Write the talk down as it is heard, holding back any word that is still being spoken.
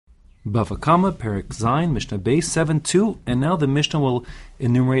Bava Kamma, Perek Zayin, Mishnah Beis 7:2, and now the Mishnah will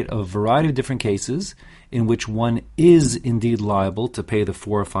enumerate a variety of different cases in which one is indeed liable to pay the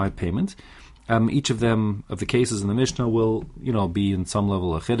 4 or 5 payment. Each of them, of the cases in the Mishnah, will, be in some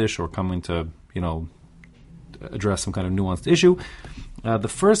level a chiddush or coming to, address some kind of nuanced issue. The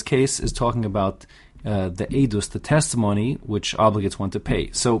first case is talking about the edus, the testimony, which obligates one to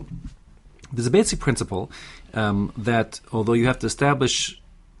pay. So there's a basic principle that although you have to establish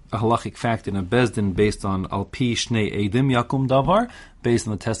a halachic fact in a bezdin based on al pi shnei edim yakum davar, based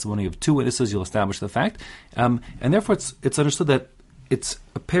on the testimony of 2 witnesses, you'll establish the fact, and therefore it's understood that it's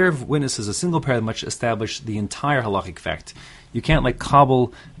a pair of witnesses, a single pair that must establish the entire halachic fact. You can't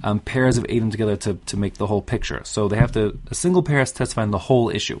cobble pairs of edim together to make the whole picture. So they have to, a single pair has to testify on the whole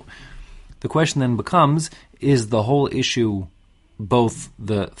issue. The question then becomes, is the whole issue both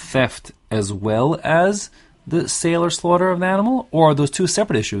the theft as well as the sale or slaughter of the animal, or are those 2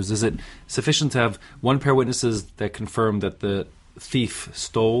 separate issues? Is it sufficient to have one pair of witnesses that confirm that the thief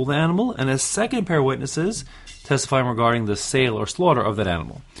stole the animal, and a second pair of witnesses testifying regarding the sale or slaughter of that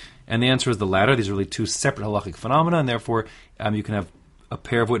animal? And the answer is the latter. These are really 2 separate halachic phenomena, and therefore you can have a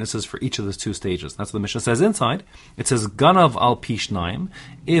pair of witnesses for each of those 2 stages. That's what the Mishnah says inside. It says, Ganav al pishnaim,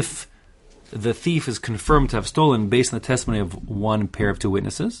 if the thief is confirmed to have stolen based on the testimony of one pair of 2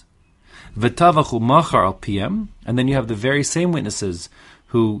 witnesses. V'tavachu machar al piem, and then you have the very same witnesses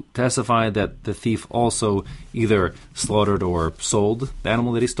who testify that the thief also either slaughtered or sold the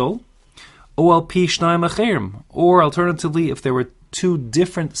animal that he stole. O al pi shnaim acherim, or alternatively, if there were 2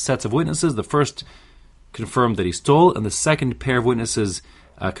 different sets of witnesses, the first confirmed that he stole, and the second pair of witnesses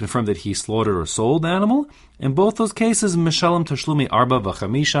confirmed that he slaughtered or sold the animal. In both those cases, mishalim tashlumi arba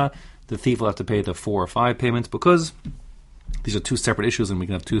v'chamisha, the thief will have to pay the 4 or 5 payments, because these are 2 separate issues, and we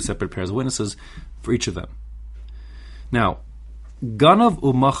can have 2 separate pairs of witnesses for each of them. Now, ganav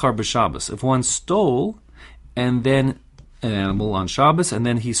umachar b'Shabbos, if one stole and then an animal on Shabbos, and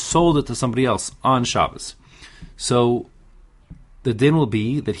then he sold it to somebody else on Shabbos, so the din will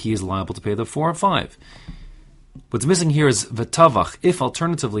be that he is liable to pay the 4 or 5. What's missing here is v'tavach. If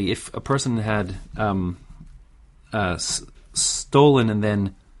alternatively, if a person had stolen and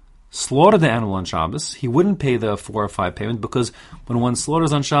then slaughtered the animal on Shabbos, he wouldn't pay the 4 or 5 payment, because when one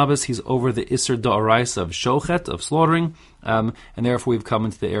slaughters on Shabbos, he's over the Isser Da'araisa of Shochet, of slaughtering, and therefore we've come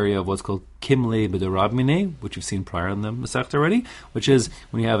into the area of what's called Kimle B'derab Mineh, which we've seen prior in the Masechta already, which is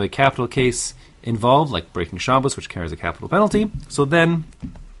when you have a capital case involved, like breaking Shabbos, which carries a capital penalty. So then,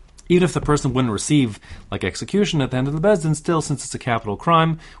 even if the person wouldn't receive execution at the end of the bezdin, still, since it's a capital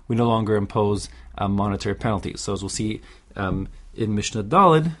crime, we no longer impose monetary penalties. So as we'll see in Mishnah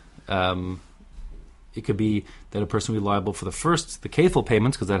Daled, it could be that a person will be liable for the kathel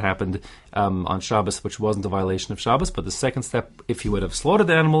payments, because that happened on Shabbos, which wasn't a violation of Shabbos. But the second step, if he would have slaughtered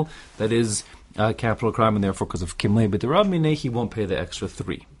the animal, that is a capital crime, and therefore, because of Kimlei B'derab Mineh, he won't pay the extra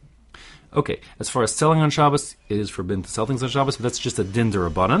 3. Okay, as far as selling on Shabbos, it is forbidden to sell things on Shabbos, but that's just a din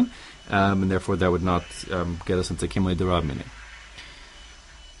d'Rabbanan, and therefore that would not get us into Kimlei B'derab Mineh.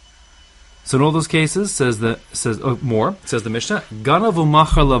 So in all those cases, says the Mishnah, Ganav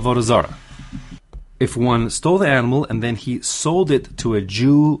umachar l'avodah zara. If one stole the animal and then he sold it to a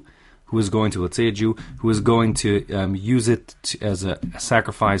Jew who is going to, let's say a Jew, who is going to use it as a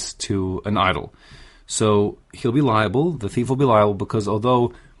sacrifice to an idol. So he'll be liable, the thief will be liable, because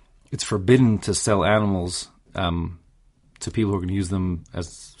although it's forbidden to sell animals to people who are going to use them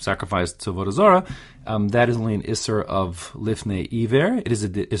as sacrifice to avodah zara, that is only an isser of lifnei iver. It is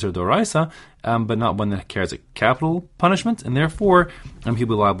an isser d'oraisa, but not one that carries a capital punishment, and therefore he'll be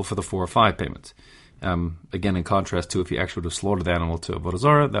liable for the 4 or 5 payments. Again, in contrast to if he actually would have slaughtered the animal to avodah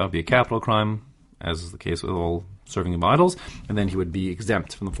zara, that would be a capital crime, as is the case with all serving of idols, and then he would be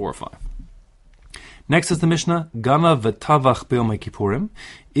exempt from the 4 or 5. Next is the Mishnah, Gana v'tavach b'yom kippurim.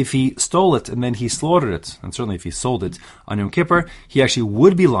 If he stole it and then he slaughtered it, and certainly if he sold it on Yom Kippur, he actually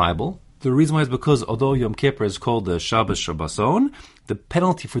would be liable. The reason why is because although Yom Kippur is called the Shabbos Shabboson, the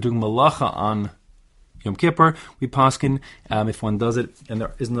penalty for doing malacha on Yom Kippur, we paskin, if one does it and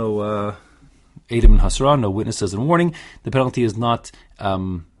there is no Eidim and Hasra, no witnesses and warning, the penalty is not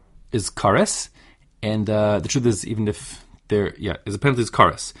is kares, and the truth is, even if there is a penalty, is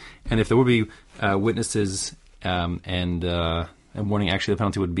kares, and if there would be witnesses and warning, actually the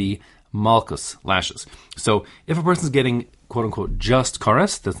penalty would be malchus, lashes. So if a person is getting quote unquote just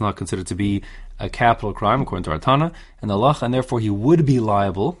kares, that's not considered to be a capital crime according to our Tana and the Lach, and therefore he would be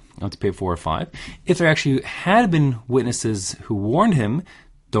liable to pay 4 or 5. If there actually had been witnesses who warned him,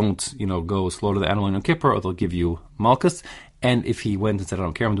 don't go slaughter the animal in Yom Kippur, or they'll give you malchus, And if he went and said, I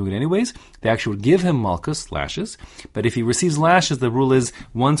don't care, I'm doing it anyways, they actually would give him malchus, lashes. But if he receives lashes, the rule is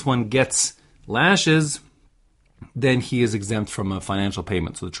once one gets lashes, then he is exempt from a financial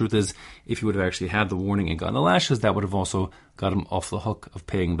payment. So the truth is, if he would have actually had the warning and gotten the lashes, that would have also got him off the hook of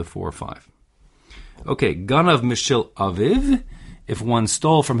paying the 4 or 5. Okay, Ganav Mishil Aviv, if one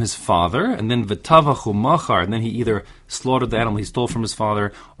stole from his father, and then V'tavachu Machar, and then he either slaughtered the animal he stole from his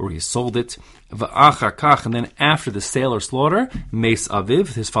father, or he sold it, V'achar Kach, and then after the sale or slaughter, Meis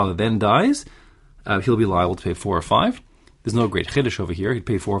Aviv, his father then dies, he'll be liable to pay 4 or 5. There's no great chiddush over here. He'd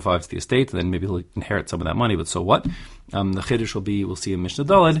pay 4 or 5 to the estate, and then maybe he'll inherit some of that money, but so what? The chiddush will be, we'll see in Mishnah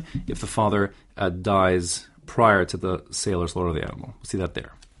Daled, if the father dies prior to the sale or slaughter of the animal. We'll see that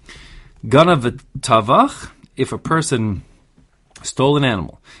there. Gana v'tavach, if a person stole an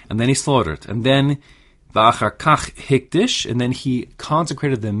animal, and then he slaughtered it, and then v'achar kach hikdish, and then he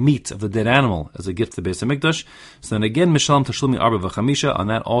consecrated the meat of the dead animal as a gift to the Beis HaMikdash, so then again, mishalam tashlumi arba v'chamisha, on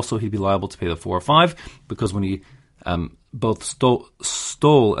that also he'd be liable to pay the 4 or 5, because when he both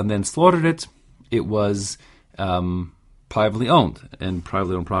stole and then slaughtered it, it was privately owned, and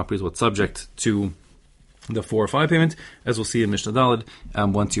privately owned property is what's subject to the 4 or 5 payment, as we'll see in Mishnah Daled.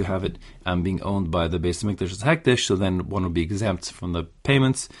 Once you have it being owned by the Beis HaMikdash as hekdesh, so then one will be exempt from the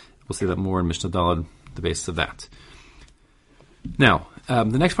payments. We'll see that more in Mishnah Daled, the basis of that. Now, the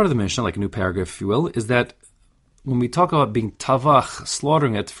next part of the Mishnah, like a new paragraph, if you will, is that when we talk about being tavach,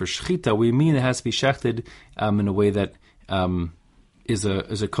 slaughtering it for shechita, we mean it has to be shechted in a way that is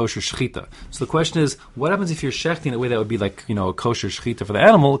a kosher shechita. So the question is, what happens if you're shechting in a way that would be like, a kosher shechita for the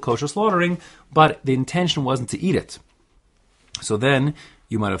animal, kosher slaughtering, but the intention wasn't to eat it? So then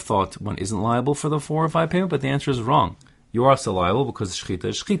you might have thought one isn't liable for the 4 or 5 payment, but the answer is wrong. You are still liable because shechita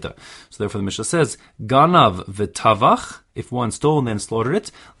is shechita. So therefore the Mishnah says, Ganav v'tavach, if one stole and then slaughtered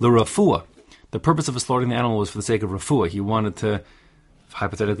it, l'rafua. The purpose of slaughtering the animal was for the sake of refuah. He wanted to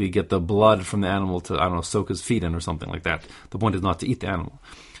hypothetically get the blood from the animal to, soak his feet in or something like that. The point is not to eat the animal.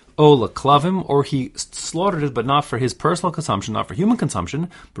 O l'klavim, or he slaughtered it, but not for his personal consumption, not for human consumption,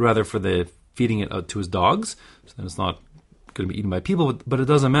 but rather for the feeding it to his dogs. So then it's not going to be eaten by people, but it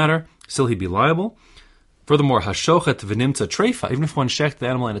doesn't matter. Still, he'd be liable. Furthermore, hashochet v'nimtza treifa, even if one checked the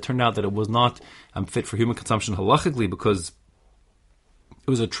animal and it turned out that it was not fit for human consumption halachically because it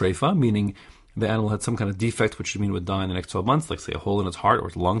was a treifa, meaning the animal had some kind of defect which would mean it would die in the next 12 months, like say a hole in its heart or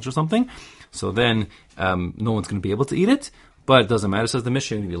its lungs or something. So then no one's going to be able to eat it, but it doesn't matter, says the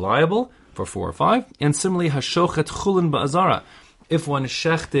Mishnah, you're going to be liable for 4 or 5. And similarly, hashochet chulin ba'azara, if one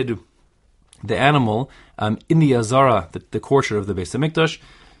shechted the animal in the azara, the courtyard of the Beis HaMikdash,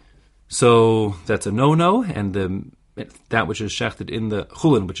 so that's a no-no, and that which is shechted in the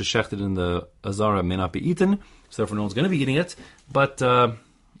chulin, which is shechted in the azara, may not be eaten, so therefore no one's going to be eating it, but one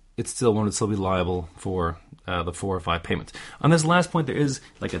would still be liable for the 4 or 5 payments. On this last point, there is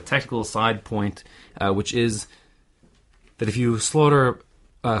like a technical side point, which is that if you slaughter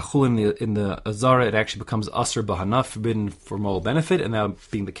chulin in the azara, it actually becomes asr b'hanaf, forbidden for moral benefit, and that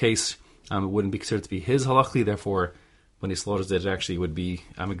being the case, it wouldn't be considered to be his halachically, therefore when he slaughters it, it actually would be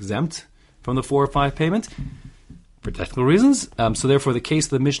exempt from the 4 or 5 payment for technical reasons. So therefore the case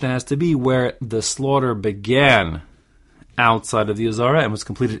of the Mishnah has to be where the slaughter began outside of the azara and was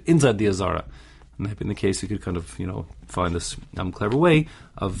completed inside the azara. And that being the case, you could kind of, find this clever way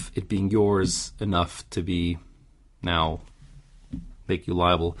of it being yours enough to be now make you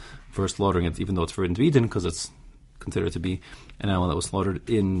liable for slaughtering it, even though it's forbidden to be eaten, because it's considered to be an animal that was slaughtered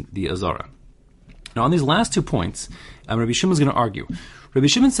in the azara. Now, on these last 2 points, Rabbi Shimon is going to argue. Rabbi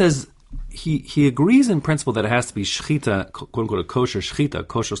Shimon says he agrees in principle that it has to be shechita, quote unquote, a kosher shechita,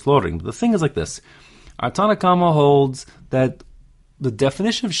 kosher slaughtering. But the thing is like this: our Bava Kamma holds that the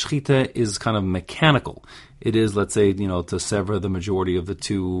definition of shechita is kind of mechanical. It is, let's say, to sever the majority of the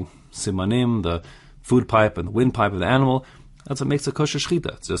 2 simanim, the food pipe and the windpipe of the animal. That's what makes a kosher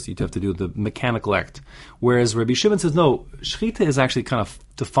shechita. It's just you have to do the mechanical act. Whereas Rabbi Shimon says, no, shechita is actually kind of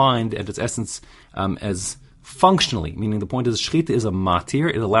defined at its essence as functionally, meaning the point is shechita is a matir.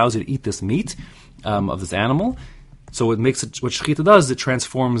 It allows you to eat this meat of this animal. So what shechita does is it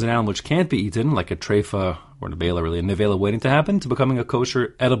transforms an animal which can't be eaten, like a treifa or a nevela waiting to happen, to becoming a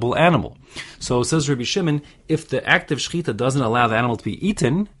kosher edible animal. So says Rabbi Shimon, if the act of shechita doesn't allow the animal to be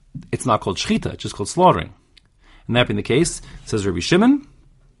eaten, it's not called shechita, it's just called slaughtering. And that being the case, says Rabbi Shimon,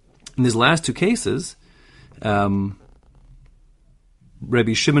 in these last 2 cases, Rabbi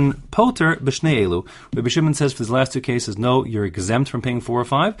Shimon poter b'shnei elu. Rabbi Shimon says for these last 2 cases, no, you're exempt from paying 4 or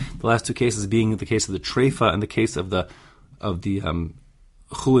 5. The last 2 cases being the case of the treifa and the case of the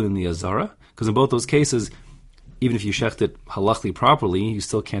chulin in the azara, because in both those cases, even if you shecht it halachically properly, you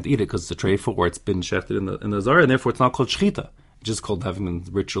still can't eat it because it's a treifa or it's been shechted in the zara, and therefore it's not called shechita. It's just called having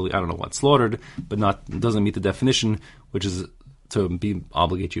been ritually, I don't know what, slaughtered, but doesn't meet the definition, which is to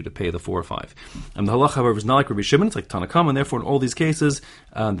obligate you to pay the 4 or 5. And the halacha, however, is not like Rabbi Shimon, it's like Bava Kamma, and therefore in all these cases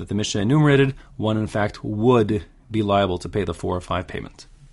that the Mishnah enumerated, one in fact would be liable to pay the 4 or 5 payment.